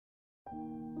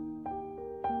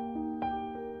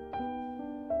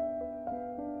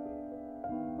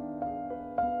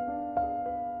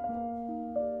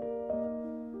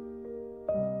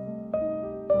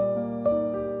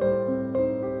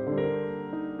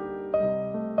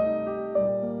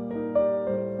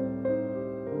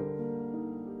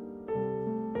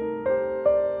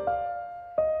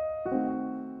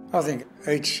I think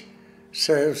each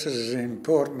serves as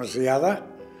important as the other.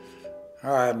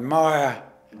 I admire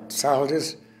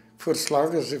soldiers, foot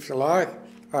sloggers if you like.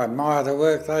 I admire the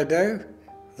work they do.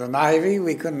 The Navy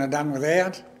we couldn't have done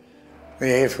without. The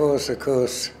Air Force, of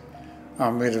course,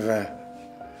 I'm a bit of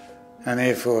an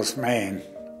Air Force man.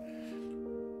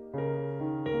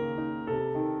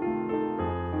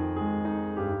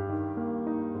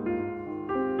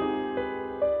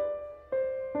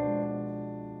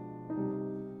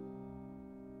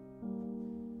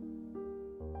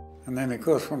 And then, of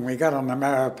course, when we got on the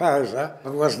Mariposa, it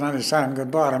wasn't only saying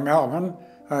goodbye to Melbourne.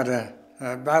 I had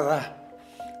a brother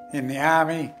in the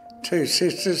army, 2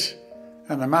 sisters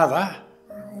and a mother.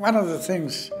 One of the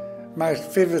things,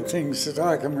 most vivid things that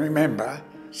I can remember,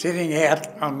 sitting out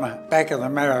on the back of the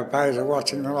Mariposa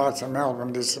watching the lights of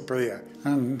Melbourne disappear.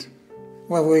 And,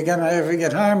 well, we're going to ever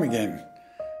get home again.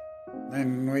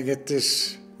 Then we get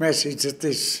this message that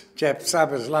this Jap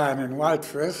sub is lying in wait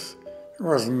for us. It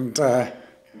wasn't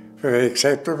very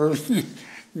acceptable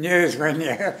news when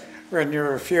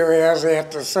you're a few hours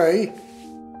out to sea.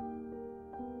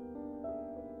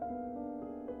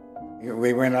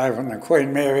 We went over on the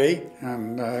Queen Mary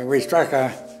and we struck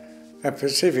a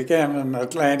Pacific and an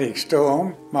Atlantic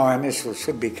storm. My initials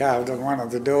should be carved on one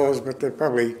of the doors, but they've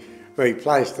probably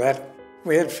replaced that.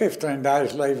 We had 15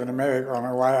 days leaving America on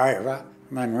our way over,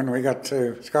 and then when we got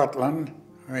to Scotland,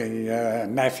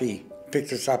 NAFI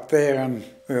picked us up there and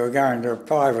we were going to a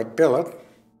private billet.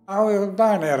 Oh, we were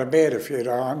blown out of bed a few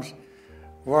times.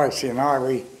 Waxy and I,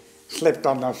 we slept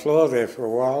on the floor there for a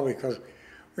while because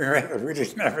we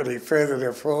didn't have any further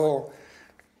to fall.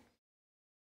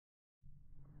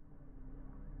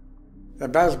 The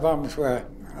buzz bombs were,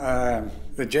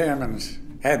 the Germans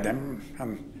had them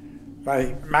and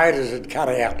motors had cut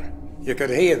out. You could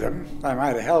hear them, they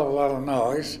made a hell of a lot of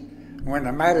noise. And when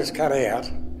the motors cut out,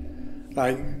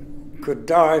 they could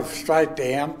dive straight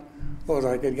down or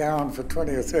they could go on for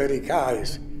 20 or 30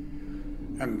 k's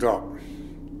and drop.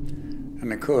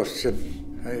 And of course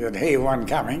you'd hear one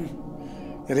coming,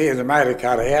 you'd hear the motor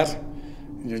cut out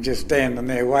and you're just standing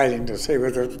there waiting to see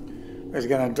whether it was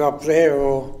going to drop there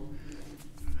or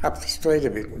up the street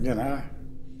a bit, you know.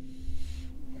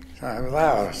 So they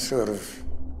were sort of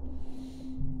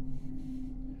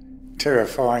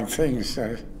terrifying things.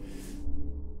 So.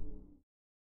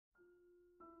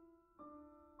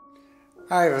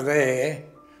 Over there,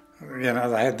 you know,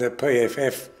 they had the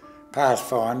PFF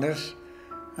Pathfinders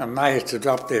and they used to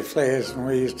drop their flares and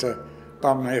we used to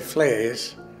bomb their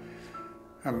flares,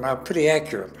 and they were pretty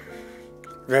accurate,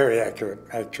 very accurate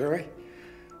actually,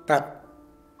 but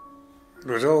it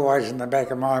was always in the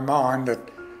back of my mind that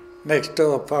next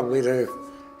door probably to,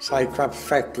 say, Krupp's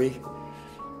factory,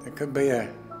 there could be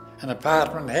an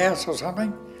apartment house or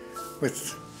something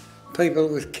with people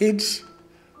with kids.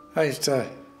 I used to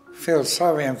feel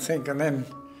sorry and think, and then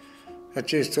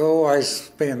it used to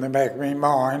always be in the back of my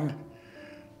mind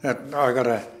that I got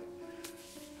a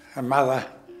mother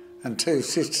and 2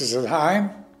 sisters at home.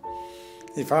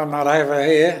 If I'm not over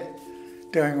here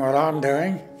doing what I'm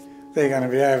doing, they're going to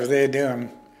be over there doing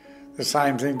the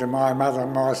same thing to my mother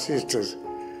and my sisters.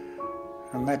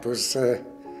 And that was the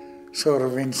sort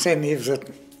of incentive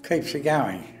that keeps you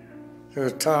going. There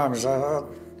were times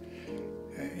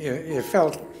you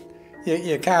felt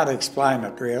you can't explain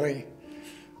it really.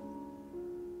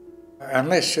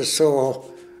 Unless you saw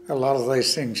a lot of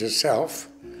these things yourself,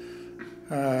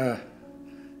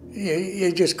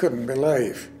 you just couldn't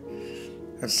believe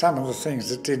that some of the things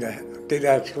that did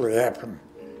actually happen.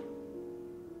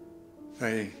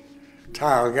 The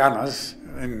tail gunners,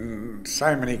 in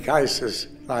so many cases,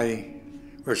 they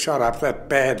were shot up that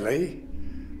badly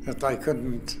that they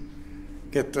couldn't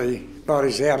get the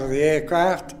bodies out of the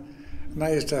aircraft, and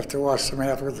they used to have to wash them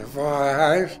out with a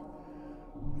fire hose.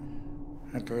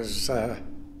 It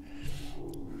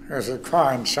was a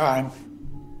crying shame.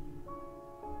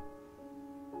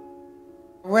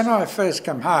 When I first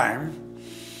came home,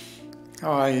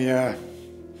 I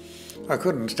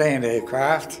couldn't stand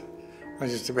aircraft. I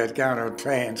was just about going to a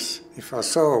trance if I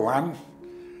saw one,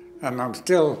 and I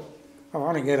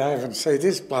want to get over and see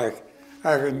this bloke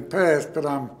over in Perth, but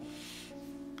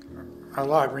I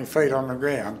like my feet on the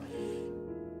ground.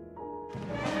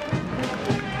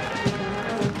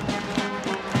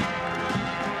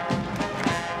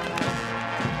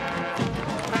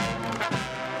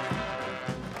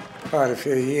 Quite a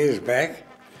few years back,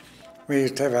 we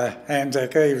used to have a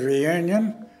Anzac Eve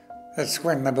reunion. That's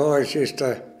when the boys used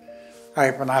to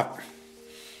open up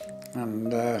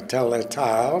and tell their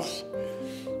tales.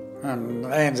 And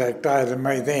Anzac Day to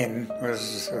me then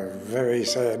was a very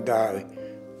sad day.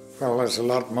 Well, there's a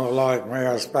lot more like me,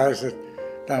 I suppose, that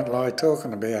don't like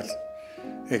talking about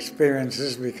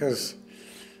experiences because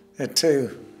they're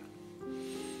too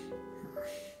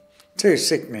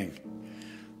sickening.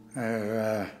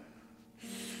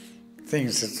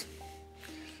 Things that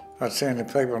I'd seen the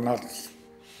people not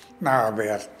know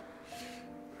about.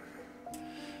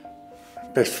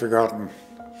 Best forgotten.